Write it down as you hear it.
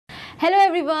Hello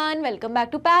everyone, welcome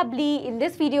back to Pabbly. In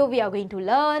this video, we are going to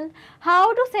learn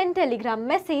how to send Telegram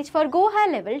message for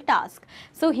GoHighLevel task.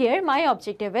 So here my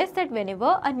objective is that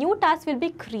whenever a new task will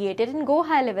be created in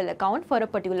GoHighLevel account for a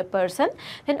particular person,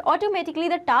 then automatically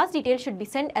the task details should be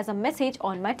sent as a message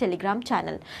on my Telegram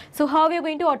channel. So how we are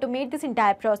going to automate this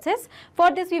entire process?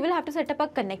 For this, we will have to set up a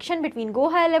connection between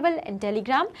GoHighLevel and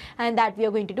Telegram, and that we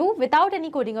are going to do without any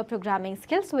coding or programming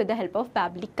skills with the help of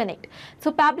Pabbly Connect.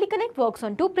 So Pabbly Connect works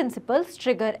on two principles: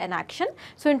 trigger and action.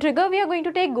 So in trigger we are going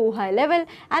to take GoHighLevel,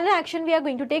 and in action we are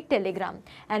going to take Telegram,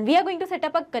 and we are going to set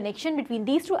up a connection between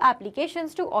these two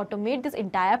applications to automate this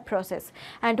entire process.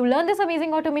 And to learn this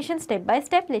amazing automation step by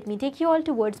step, let me take you all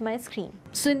towards my screen.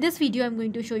 So in this video I'm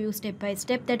going to show you step by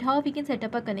step that how we can set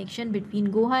up a connection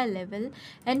between GoHighLevel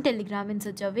and Telegram in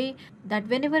such a way that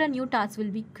whenever a new task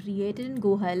will be created in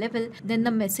GoHighLevel, then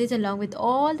the message along with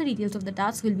all the details of the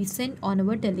task will be sent on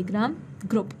our Telegram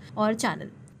group or channel.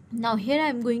 Now here I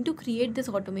am going to create this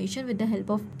automation with the help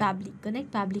of Pabbly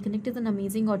Connect. Pabbly Connect is an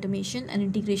amazing automation and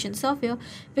integration software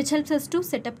which helps us to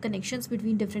set up connections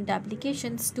between different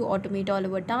applications to automate all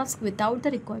our tasks without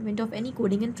the requirement of any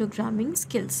coding and programming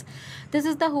skills. This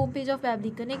is the homepage of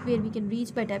Pabbly Connect, where we can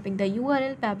reach by typing the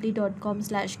URL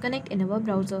pabbly.com/connect in our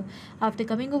browser. After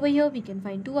coming over here, we can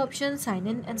find two options: sign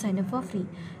in and sign up for free.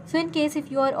 So in case if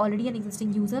you are already an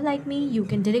existing user like me, you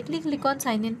can directly click on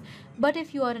sign in. But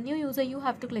if you are a new user, you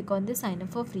have to click on the sign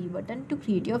up for free button to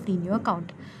create your free new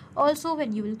account. Also,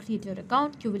 when you will create your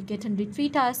account, you will get 100 free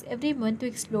tasks every month to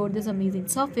explore this amazing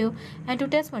software and to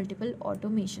test multiple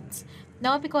automations.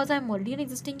 Now because I am already an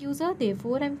existing user,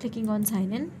 therefore I am clicking on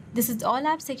sign in. This is all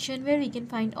apps section where we can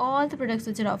find all the products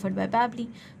which are offered by Pabbly.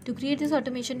 To create this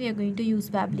automation, we are going to use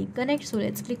Pabbly Connect. So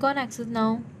let's click on access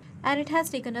now. And it has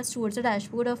taken us towards the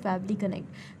dashboard of Pabbly Connect.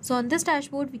 So on this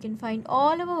dashboard, we can find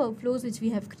all our workflows which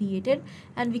we have created,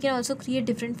 and we can also create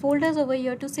different folders over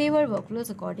here to save our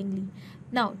workflows accordingly.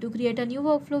 Now to create a new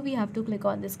workflow, we have to click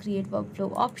on this create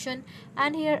workflow option,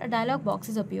 and here a dialog box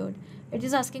is appeared. It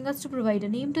is asking us to provide a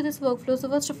name to this workflow. So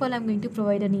first of all, I'm going to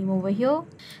provide a name over here.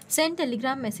 Send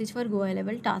Telegram message for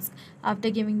GoHighLevel task. After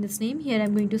giving this name, here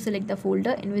I'm going to select the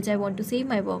folder in which I want to save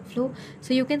my workflow.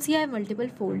 So you can see I have multiple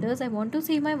folders. I want to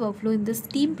save my workflow in this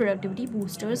Team Productivity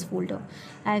Boosters folder.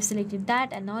 I have selected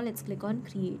that, and now let's click on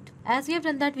create. As we have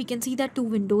done that, we can see that two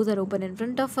windows are open in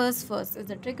front of us. First is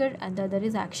the trigger and the other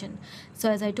is action. So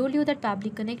as I told you that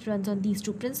Pabbly Connect runs on these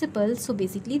two principles. So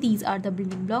basically these are the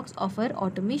building blocks of our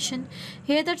automation.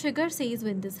 Here the trigger says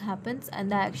when this happens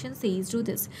and the action says do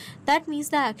this. That means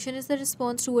the action is the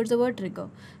response towards our trigger.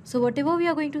 So whatever we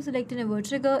are going to select in our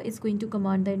trigger is going to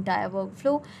command the entire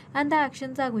workflow, and the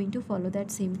actions are going to follow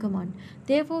that same command.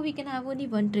 Therefore we can have only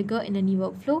one trigger in any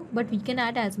workflow, but we can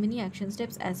add as many action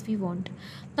steps as we want.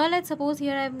 Now let's suppose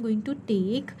here I am going to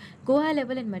take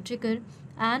GoHighLevel in my trigger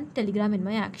and Telegram in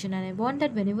my action, and I want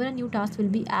that whenever a new task will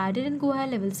be added in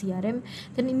GoHighLevel CRM,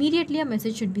 then immediately a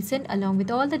message should be sent along with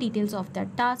all the details of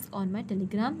that task on my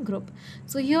Telegram group.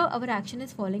 So here our action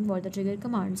is following what the trigger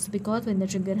commands, because when the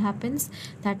trigger happens,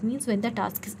 that means when the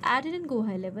task is added in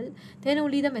GoHighLevel, then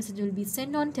only the message will be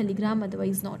sent on Telegram,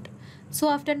 otherwise not. So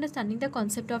after understanding the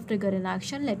concept of trigger and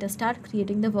action, let us start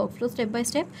creating the workflow step by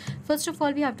step. First of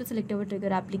all, we have to select our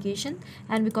trigger application,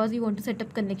 and because we want to set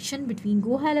up connection between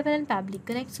GoHighLevel and Pabbly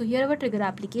Connect, so here our trigger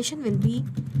application will be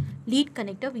Lead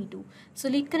Connector V2. So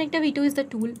Lead Connector V2 is the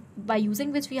tool by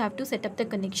using which we have to set up the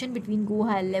connection between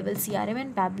GoHighLevel CRM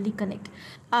and Pabbly Connect.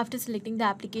 After selecting the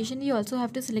application, we also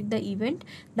have to select the event,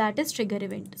 that is trigger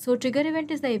event. So trigger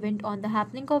event is the event on the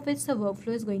happening of which the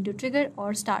workflow is going to trigger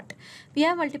or start. We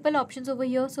have multiple options over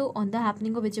here. So on the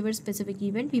happening of whichever specific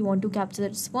event we want to capture the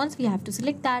response, we have to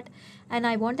select that. And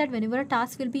I want that whenever a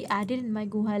task will be added in my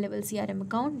GoHighLevel CRM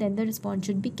account, then the response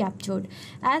should be captured.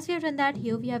 As we have done that,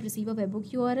 here we have received a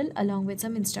webhook URL along with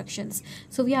some instructions.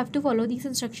 So we have to follow these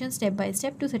instructions step by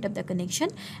step to set up the connection,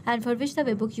 and for which the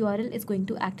webhook URL is going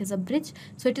to act as a bridge.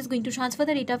 So it is going to transfer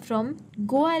the data from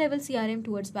GoHighLevel CRM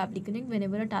towards Pabbly Connect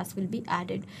whenever a task will be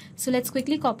added. So let's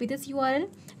quickly copy this URL,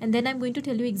 and then I'm going to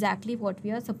tell you exactly what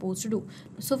we are supposed to do.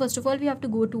 So first of all, we have to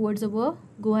go towards our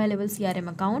GoHighLevel CRM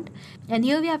account, and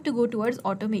here we have to go towards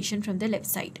automation from the left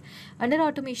side. Under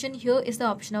automation, here is the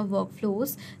option of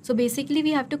workflows. So basically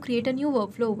we have to create a new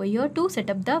workflow over here to set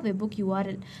up the webhook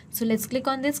URL. So let's click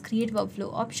on this create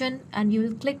workflow option, and we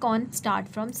will click on start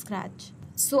from scratch.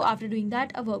 So after doing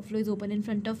that, a workflow is open in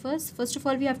front of us. First of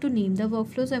all, we have to name the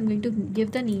workflow. So I'm going to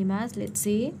give the name as, let's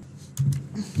say,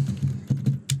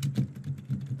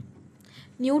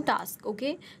 new task.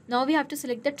 Okay, now we have to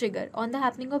select the trigger on the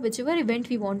happening of whichever event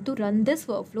we want to run this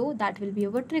workflow. That will be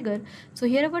our trigger. So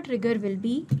here our trigger will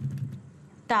be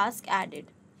task added.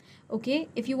 Okay,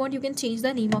 if you want, you can change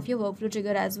the name of your workflow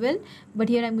trigger as well, but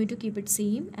here I'm going to keep it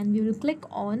same, and we will click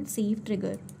on save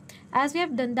trigger. As we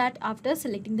have done that, after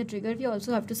selecting the trigger, we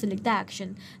also have to select the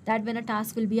action, that when a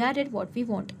task will be added, what we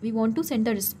want. We want to send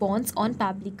a response on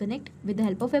Pabbly Connect with the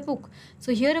help of webhook.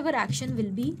 So here our action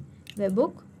will be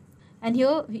webhook, and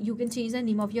here you can change the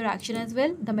name of your action as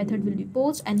well. The method will be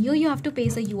post, and here you have to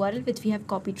paste a URL which we have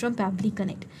copied from Pabbly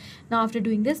Connect. Now after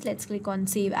doing this, let's click on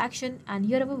save action, and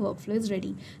here our workflow is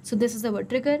ready. So this is our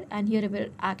trigger, and here our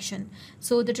action.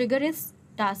 So the trigger is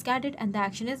task added and the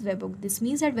action is webhook. This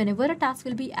means that whenever a task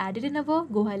will be added in our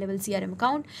GoHighLevel CRM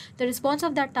account, the response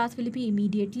of that task will be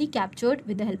immediately captured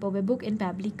with the help of webhook in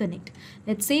Pabbly Connect.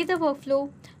 Let's save the workflow.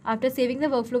 After saving the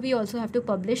workflow, we also have to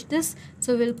publish this.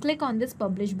 So we'll click on this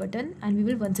publish button, and we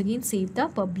will once again save the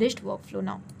published workflow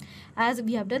now. As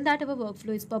we have done that, our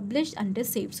workflow is published and it is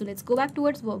saved. So let's go back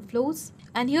towards workflows,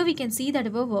 and here we can see that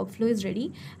our workflow is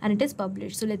ready and it is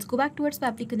published. So let's go back towards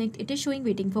Pabbly Connect. It is showing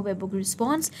waiting for webhook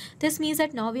response. This means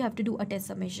that now we have to do a test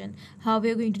submission. How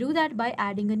we are going to do that? By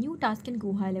adding a new task in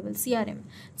GoHighLevel CRM.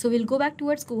 So we'll go back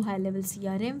towards GoHighLevel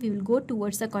CRM. We will go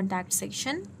towards the contact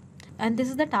section, and this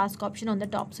is the task option on the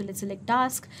top. So let's select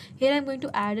task. Here I'm going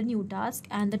to add a new task,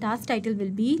 and the task title will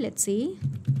be, let's say,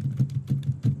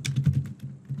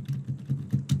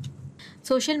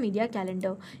 social media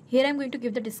calendar. Here I'm going to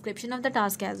give the description of the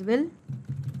task as well.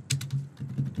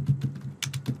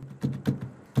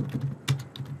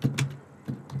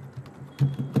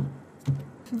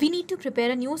 We need to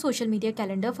prepare a new social media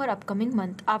calendar for upcoming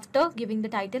month. After giving the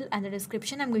title and the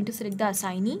description, I'm going to select the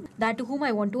assignee, that to whom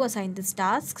I want to assign this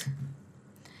task.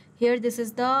 Here this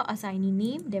is the assignee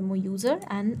name, demo user,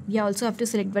 and we also have to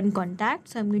select one contact.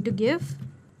 So I'm going to give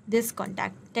this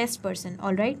contact, test person.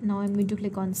 Alright, now I'm going to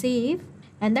click on save,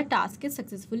 and the task is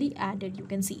successfully added, you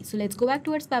can see. So let's go back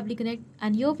towards Pabbly Connect,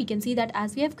 and here we can see that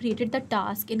as we have created the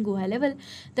task in GoHighLevel,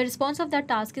 the response of that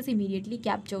task is immediately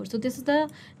captured. So this is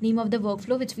the name of the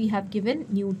workflow which we have given,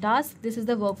 new task. This is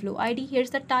the workflow ID.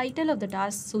 Here's the title of the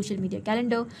task, social media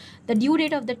calendar. The due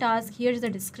date of the task, here's the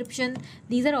description.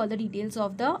 These are all the details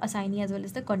of the assignee as well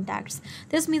as the contacts.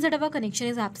 This means that our connection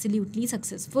is absolutely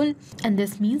successful, and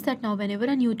this means that now whenever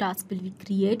a new task will be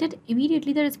created,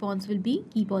 immediately the response will be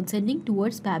keep on sending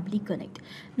towards Pabbly Connect.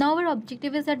 Now our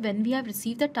objective is that when we have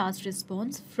received the task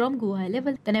response from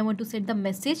GoHighLevel, then I want to send the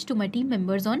message to my team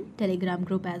members on Telegram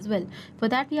group as well. For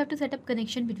that, we have to set up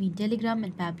connection between Telegram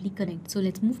and Pabbly Connect. So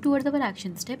let's move towards our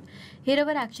action step. Here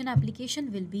our action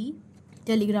application will be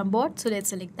Telegram bot. So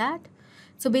let's select that.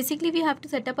 So basically we have to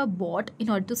set up a bot in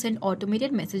order to send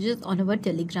automated messages on our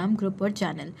Telegram group or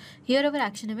channel. Here our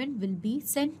action event will be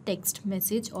send text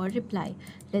message or reply.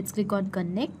 Let's click on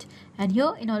connect, and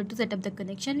here in order to set up the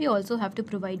connection, we also have to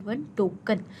provide one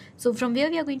token. So from where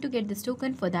we are going to get this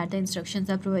token? For that, the instructions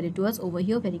are provided to us over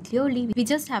here very clearly. We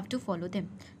just have to follow them.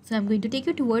 So I'm going to take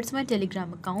you towards my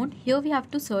Telegram account. Here we have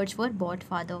to search for bot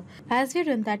father. As we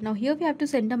run that, now here we have to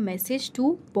send a message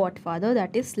to bot father,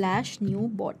 that is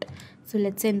 /new bot. So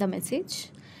let's send the message,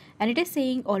 and it is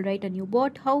saying, all right, a new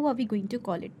bot, how are we going to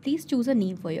call it? Please choose a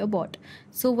name for your bot.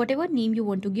 So whatever name you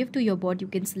want to give to your bot, you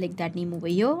can select that name over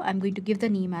here. I'm going to give the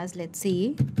name as, let's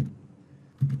say,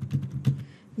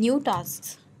 new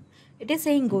tasks. It is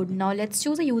saying good. Now let's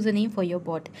choose a username for your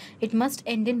bot. It must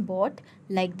end in bot,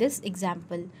 like this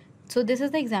example. So this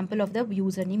is the example of the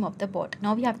username of the bot.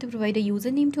 Now we have to provide a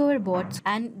username to our bot,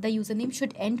 and the username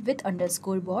should end with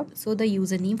 _bot. So the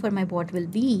username for my bot will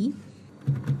be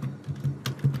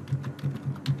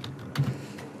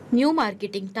new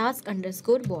marketing task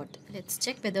 _bot. Let's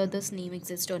check whether this name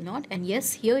exists or not. And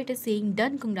yes, here it is saying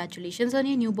done. Congratulations on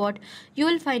your new bot. You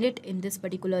will find it in this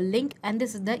particular link, and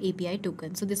this is the API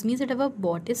token. So this means that our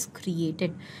bot is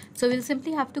created. So we'll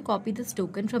simply have to copy this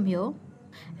token from here,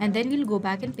 and then we'll go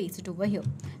back and paste it over here.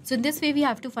 So in this way, we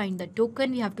have to find the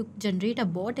token, we have to generate a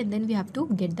bot, and then we have to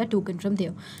get the token from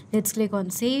there. Let's click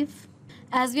on save.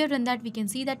 As we have done that, we can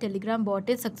see that Telegram bot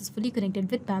is successfully connected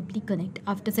with Pabbly Connect.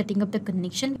 After setting up the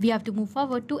connection, we have to move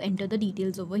forward to enter the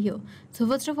details over here. So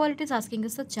first of all, it is asking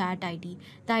us the chat ID,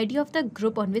 the ID of the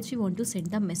group on which we want to send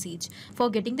the message. For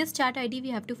getting this chat ID, we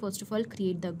have to first of all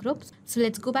create the groups. So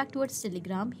let's go back towards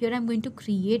Telegram. Here I'm going to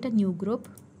create a new group,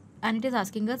 and it is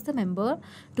asking us the member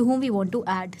to whom we want to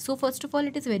add. So first of all,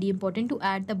 it is very important to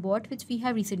add the bot which we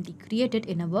have recently created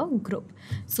in our group.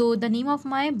 So the name of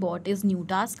my bot is new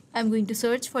task. I'm going to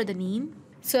search for the name.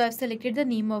 So I've selected the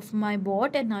name of my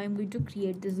bot, and now I'm going to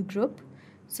create this group.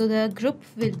 So the group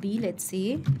will be, let's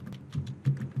say,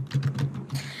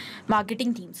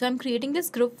 marketing team. So I'm creating this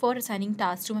group for assigning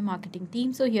tasks to my marketing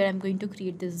team. So here I'm going to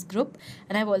create this group,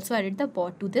 and I've also added the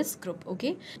bot to this group.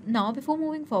 Okay. Now before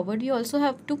moving forward, we also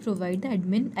have to provide the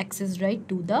admin access right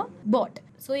to the bot.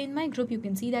 So in my group, you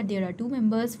can see that there are two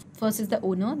members. First is the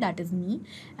owner, that is me,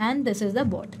 and this is the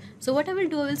bot. So what I will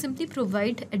do, I will simply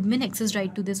provide admin access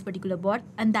right to this particular bot,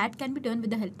 and that can be done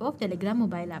with the help of Telegram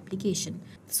mobile application.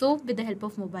 So with the help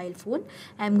of mobile phone,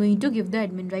 I am going to give the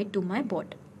admin right to my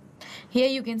bot. Here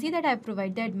you can see that I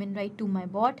provide the admin right to my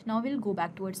bot. Now we'll go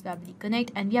back towards Pabbly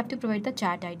Connect, and we have to provide the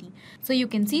chat ID. So you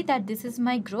can see that this is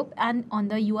my group, and on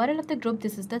the URL of the group,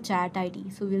 this is the chat ID.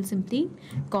 So we'll simply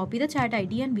copy the chat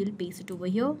ID and we'll paste it over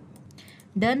here.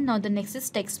 Done. Now the next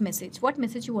is text message. What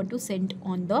message you want to send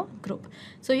on the group?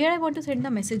 So here I want to send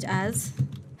the message as,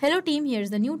 hello team,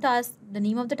 here's the new task, the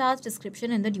name of the task,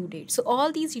 description, and the due date. So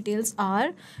all these details are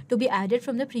to be added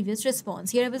from the previous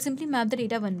response. Here I will simply map the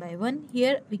data one by one.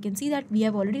 Here we can see that we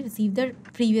have already received the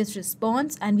previous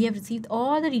response, and we have received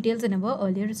all the details in our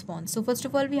earlier response. So first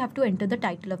of all, we have to enter the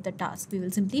title of the task. We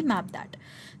will simply map that.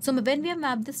 So when we have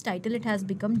mapped this title, it has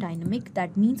become dynamic.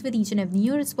 That means with each and every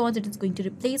new response, it is going to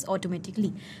replace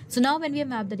automatically. So now when we have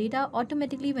mapped the data,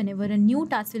 automatically whenever a new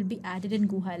task will be added in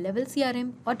GoHighLevel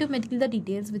CRM, automatically the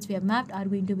details which we have mapped are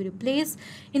going to be replaced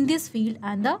in this field,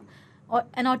 and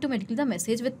automatically the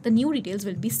message with the new details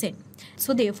will be sent.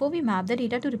 So therefore we map the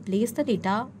data to replace the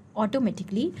data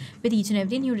automatically with each and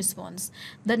every new response.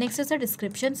 The next is the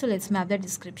description. So let's map the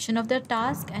description of the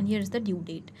task, and here is the due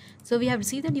date. So we have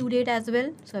received the due date as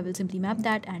well. So I will simply map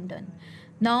that, and done.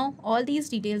 Now all these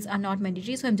details are not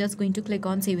mandatory, so I'm just going to click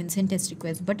on save and send test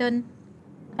request button.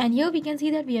 And here we can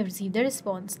see that we have received the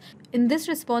response. In this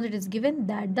response, it is given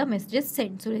that the message is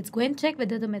sent. So let's go and check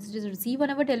whether the message is received on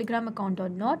our Telegram account or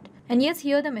not. And yes,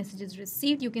 here the message is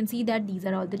received. You can see that these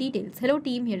are all the details. Hello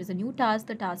team, here is a new task,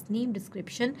 the task name,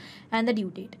 description, and the due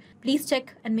date. Please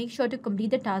check and make sure to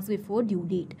complete the task before due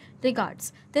date.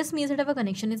 Regards. This means that our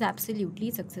connection is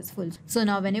absolutely successful. So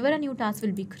now whenever a new task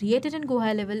will be created in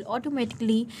GoHighLevel,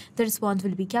 automatically the response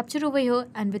will be captured over here,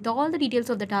 and with all the details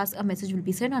of the task, a message will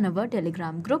be sent on our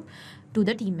Telegram group to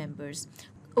the team members.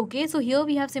 Okay, so here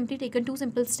we have simply taken two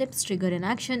simple steps: trigger and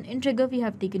action. In trigger we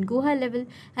have taken GoHighLevel,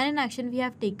 and in action we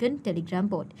have taken Telegram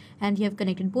bot, and we have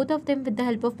connected both of them with the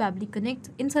help of Pabbly Connect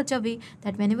in such a way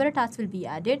that whenever a task will be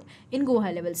added in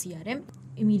GoHighLevel CRM,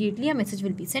 immediately a message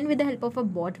will be sent with the help of a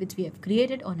bot which we have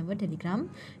created on our Telegram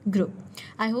group.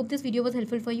 I hope this video was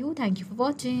helpful for you. Thank you for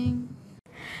watching.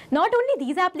 Not only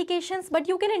these applications, but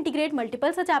you can integrate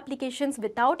multiple such applications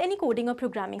without any coding or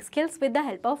programming skills with the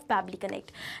help of Pabbly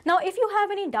Connect. Now, if you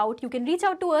have any doubt, you can reach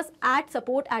out to us at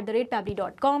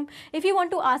support@pabbly.com. If you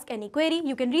want to ask any query,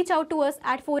 you can reach out to us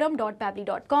at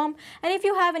forum.pabbly.com. And if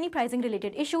you have any pricing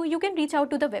related issue, you can reach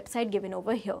out to the website given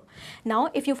over here. Now,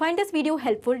 if you find this video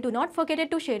helpful, do not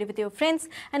forget to share it with your friends.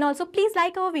 And also please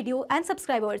like our video and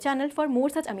subscribe our channel for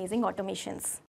more such amazing automations.